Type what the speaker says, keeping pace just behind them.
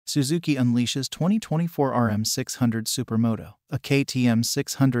Suzuki unleashes 2024 Rm600 Supermoto, a KTM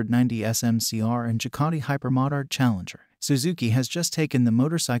 690 SMCR and Ducati Hypermotard Challenger. Suzuki has just taken the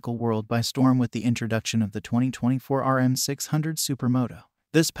motorcycle world by storm with the introduction of the 2024 Rm600 Supermoto.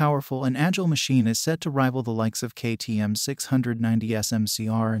 This powerful and agile machine is set to rival the likes of KTM 690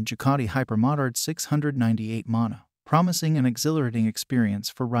 SMCR and Ducati Hypermotard 698 Mono, promising an exhilarating experience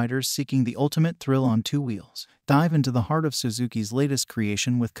for riders seeking the ultimate thrill on two wheels. Dive into the heart of Suzuki's latest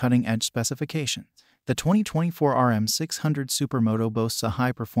creation with cutting-edge specifications. The 2024 Rm600 Supermoto boasts a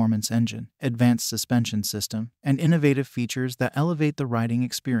high-performance engine, advanced suspension system, and innovative features that elevate the riding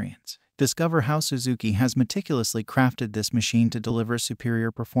experience. Discover how Suzuki has meticulously crafted this machine to deliver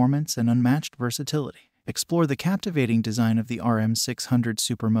superior performance and unmatched versatility. Explore the captivating design of the Rm600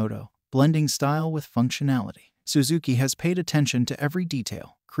 Supermoto, blending style with functionality. Suzuki has paid attention to every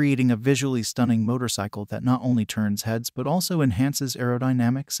detail, creating a visually stunning motorcycle that not only turns heads but also enhances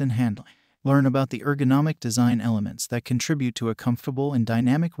aerodynamics and handling. Learn about the ergonomic design elements that contribute to a comfortable and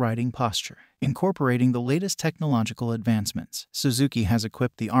dynamic riding posture. Incorporating the latest technological advancements, Suzuki has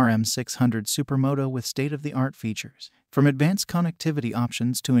equipped the Rm600 Supermoto with state-of-the-art features. From advanced connectivity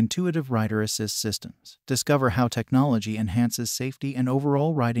options to intuitive rider assist systems, discover how technology enhances safety and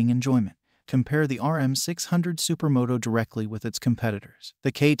overall riding enjoyment. Compare the Rm600 Supermoto directly with its competitors,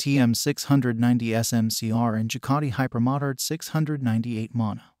 the KTM 690 SMCR and Ducati Hypermotard 698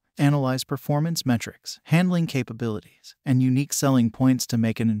 Mono. Analyze performance metrics, handling capabilities, and unique selling points to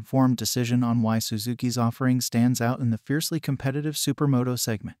make an informed decision on why Suzuki's offering stands out in the fiercely competitive Supermoto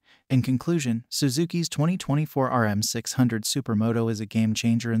segment. In conclusion, Suzuki's 2024 Rm600 Supermoto is a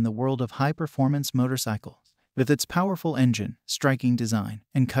game-changer in the world of high-performance motorcycles. With its powerful engine, striking design,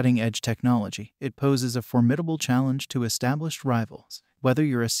 and cutting-edge technology, it poses a formidable challenge to established rivals. Whether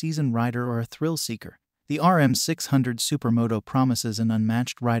you're a seasoned rider or a thrill seeker, the Rm600 Supermoto promises an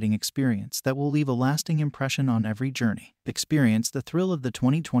unmatched riding experience that will leave a lasting impression on every journey. Experience the thrill of the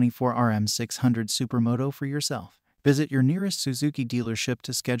 2024 Rm600 Supermoto for yourself. Visit your nearest Suzuki dealership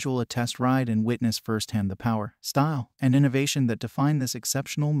to schedule a test ride and witness firsthand the power, style, and innovation that define this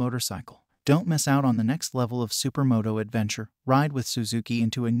exceptional motorcycle. Don't miss out on the next level of Supermoto adventure. Ride with Suzuki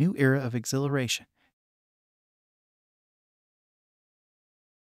into a new era of exhilaration.